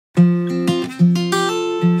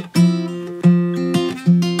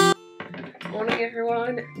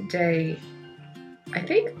day, I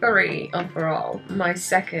think 3 overall. My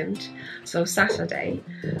second, so Saturday,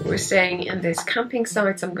 we're staying in this camping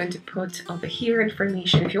site. So I'm going to put over here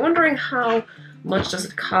information. If you're wondering how much does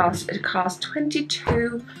it costs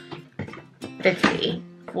 $22.50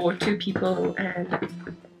 for 2 people and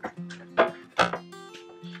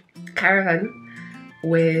caravan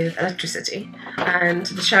with electricity, and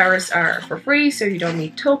the showers are for free, so you don't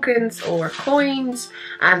need tokens or coins,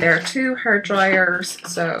 and there are 2 hair dryers,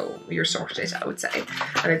 so you're sorted, I would say.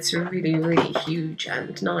 And it's really, really huge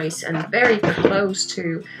and nice and very close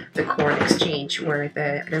to the Corn Exchange where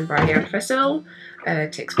the Edinburgh Yarn Festival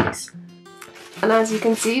takes place. And as you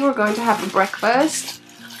can see, we're going to have a breakfast,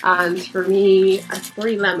 and for me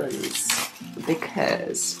 3 lemons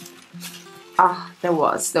because there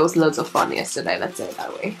was loads of fun yesterday, let's say it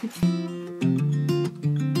that way.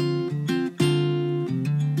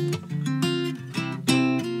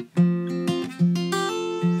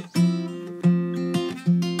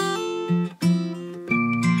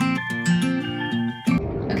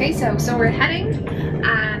 Okay, so we're heading,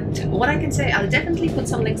 and what I can say, I'll definitely put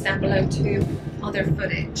some links down below to other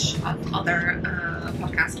footage of other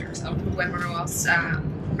podcasters of whoever was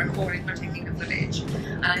recording or taking the footage.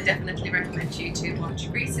 And I definitely recommend you to watch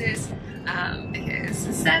Reese's because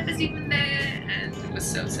Steph is even there, and it was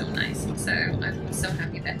so nice. So I was so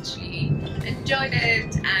happy that she enjoyed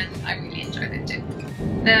it, and I really enjoyed it too.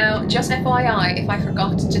 Now, just FYI, if I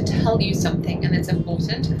forgot to tell you something and it's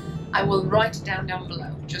important, I will write it down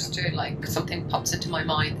below, just to like something pops into my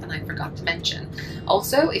mind and I forgot to mention.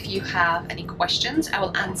 Also, if you have any questions, I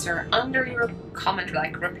will answer under your comment,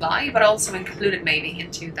 like reply, but also include it maybe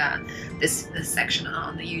into this section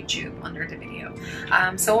on the YouTube under the video.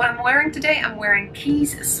 So what I'm wearing today, I'm wearing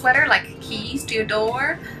Keys sweater, like keys to your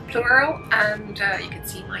door, plural, and you can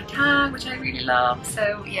see my tag, which I really love.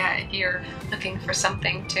 So yeah, if you're looking for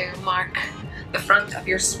something to mark the front of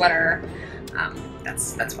your sweater,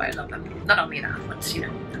 that's why I love them. Not only that, but you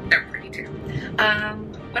know, they're pretty too.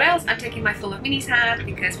 What else? I'm taking my Full of Minis hat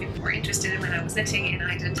because people were interested in when I was knitting and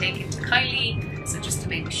I didn't take it to Kylie, so just to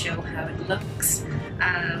maybe show how it looks.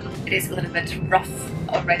 It is a little bit rough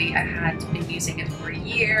already. I had been using it for a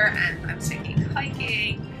year and I was taking it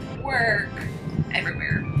hiking, work,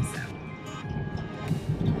 everywhere, so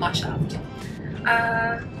much loved.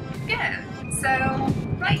 Yeah, so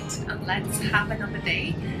right, let's have another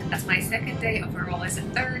day. That's my second day overall. It's the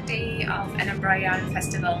 3rd day of Edinburgh Yarn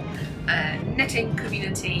Festival. Knitting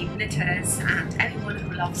community, knitters, and anyone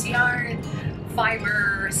who loves yarn,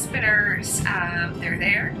 fibre, spinners, they're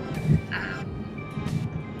there.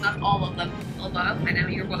 Not all of them, although I know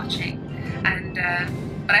you're watching. And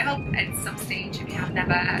but I hope at some stage, if you have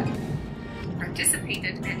never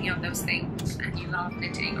participated in any of those things and you love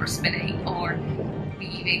knitting or spinning or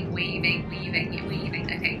weaving,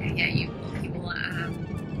 I think, yeah, you will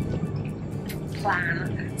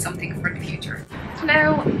plan something for the future. So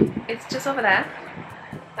now it's just over there,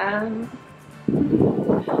 and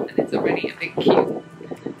it's already a big queue.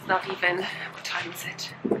 It's not even, what time is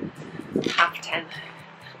it? 10:30.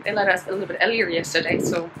 They let us a little bit earlier yesterday,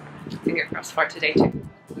 so finger crossed for today too.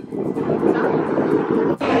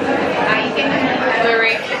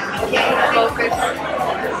 Very focused.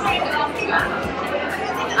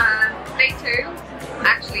 Day 2,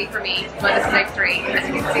 actually for me, but it's day 3. As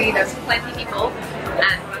you can see, there's plenty of people,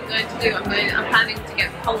 and what I'm going to do, I'm planning to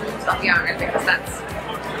get poles of yarn because that's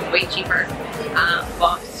way cheaper.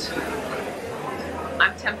 But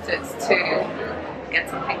I'm tempted to get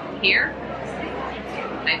something here,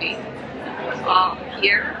 maybe.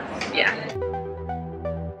 Here, yeah.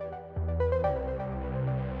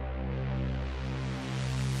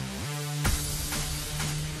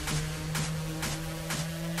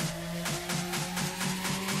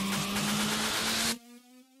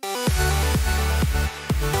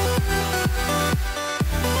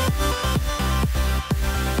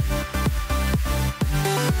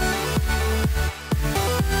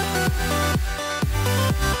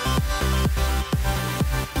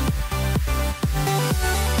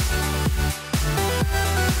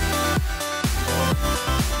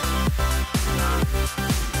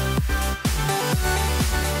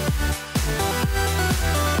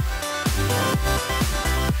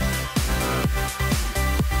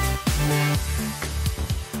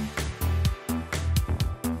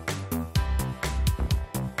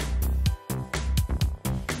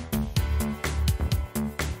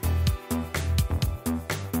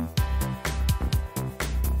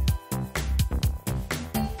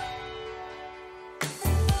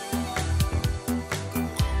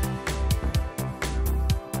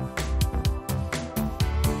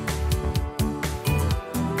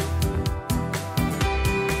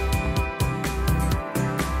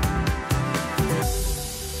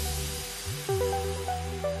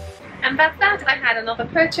 had another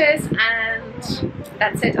purchase, and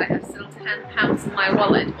that's it. I have still £10 in my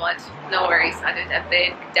wallet, but no worries, I did a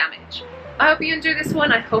big damage. I hope you enjoyed this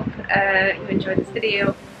one. I hope you enjoyed this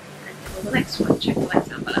video. Until the next one, check the links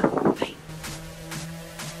down below. Bye.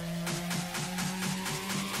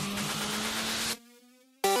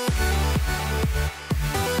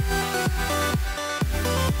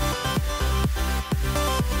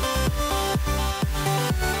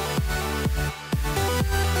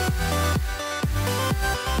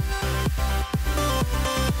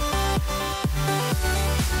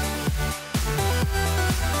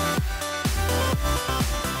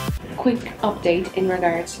 Quick update in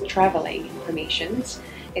regards to travelling informations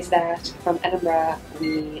is that from Edinburgh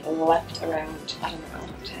we left around, I don't know,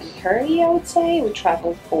 10:30 I would say. We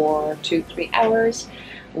travelled for 2-3 hours.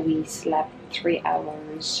 We slept 3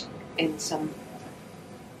 hours in some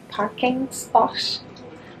parking spot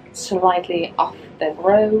slightly off the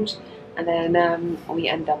road, and then we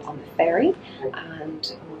end up on the ferry,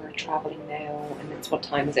 and we're travelling now, and it's, what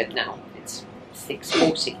time is it now? It's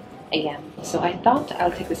 6:40 AM. So I thought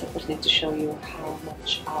I'll take this opportunity to show you how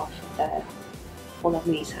much of the full of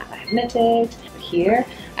knees have I have knitted here.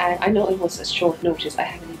 And I know it was a short notice, I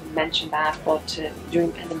haven't even mentioned that, but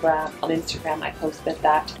during Edinburgh on Instagram I posted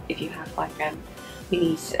that if you have 5-gram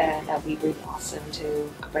minis, that would be really awesome to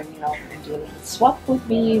bring it up and do a little swap with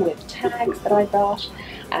me with tags that I brought,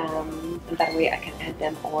 and that way I can add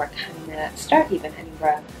them or kind of start even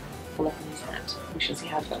Edinburgh full of knees hat. We shall see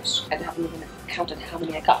how it goes. I haven't even counted how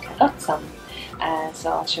many I got. I got some, so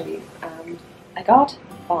I'll show you. I got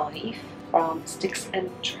 5 from Sticks and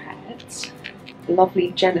Threads.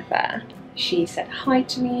 Lovely Jennifer, she said hi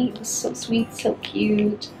to me. It was so sweet, so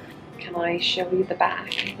cute. Can I show you the back?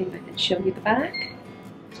 I think I can show you the back.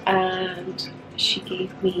 And she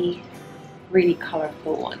gave me really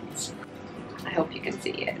colourful ones. I hope you can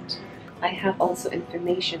see it. I have also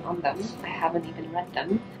information on them. I haven't even read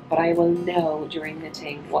them, but I will know during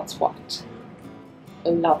knitting what's what. I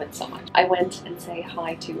love it so much. I went and say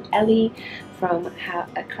hi to Ellie from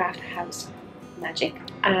Craft House Magic,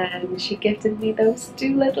 and she gifted me those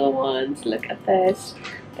 2 little ones. Look at this.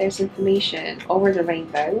 There's information over the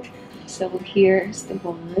rainbow. So here's the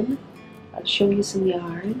one. I'll show you some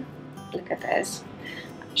yarn. Look at this.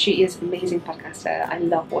 She is an amazing podcaster. I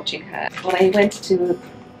love watching her. When I went to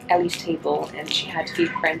Ellie's table and she had a few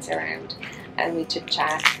friends around and we chit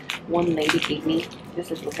chat, one lady gave me this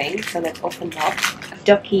little thing, so let's open up.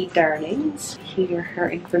 Ducky Darlings, here her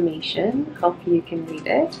information, hope you can read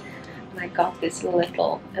it. And I got this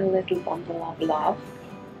little bundle of love.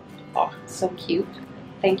 Oh, so cute.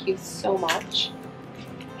 Thank you so much,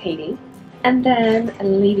 Hayley. And then a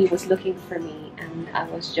lady was looking for me and I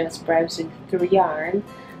was just browsing through yarn,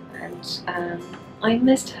 and I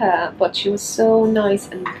missed her, but she was so nice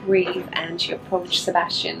and brave, and she approached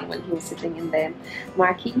Sebastian when he was sitting in the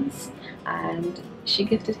marquees and she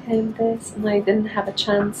gifted him this, and I didn't have a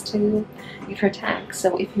chance to give her tag.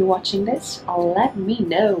 So if you're watching this, let me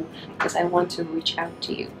know because I want to reach out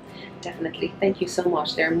to you. Definitely. Thank you so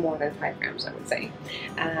much. They're more than 5 grams, I would say.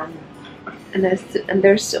 And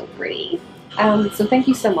they're so pretty. So thank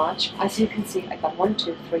you so much. As you can see, I got 1,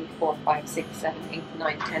 2, 3, 4, 5, 6, 7, 8,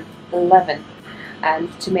 9, 10, 11.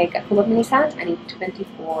 And to make a full of minis hat, I need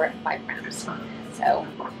 24 5 grams. So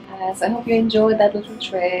I hope you enjoyed that little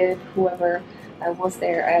trip. Whoever was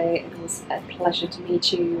there, it was a pleasure to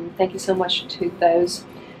meet you. Thank you so much to those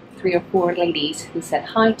 3 or 4 ladies who said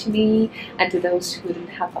hi to me, and to those who didn't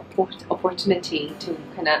have opportunity to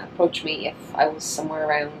kind of approach me if I was somewhere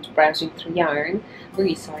around browsing through yarn.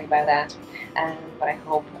 Really sorry about that, but I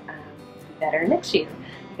hope better next year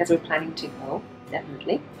because we're planning to go,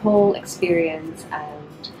 definitely. The whole experience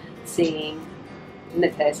and seeing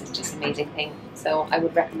knit this is just an amazing thing, so I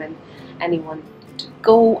would recommend anyone to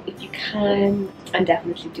go if you can, and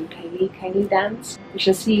definitely do Kylie dance. We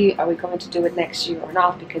shall see, are we going to do it next year or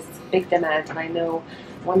not, because it's a big demand, and I know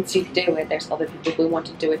once you do it there's other people who want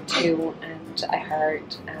to do it too, and I heard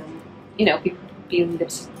you know, people being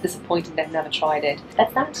disappointed they've never tried it.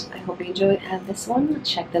 That's that. I hope you enjoyed this one.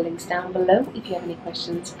 Check the links down below. If you have any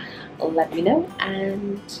questions, let me know,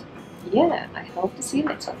 and yeah, I hope to see you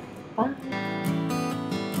next time. Bye.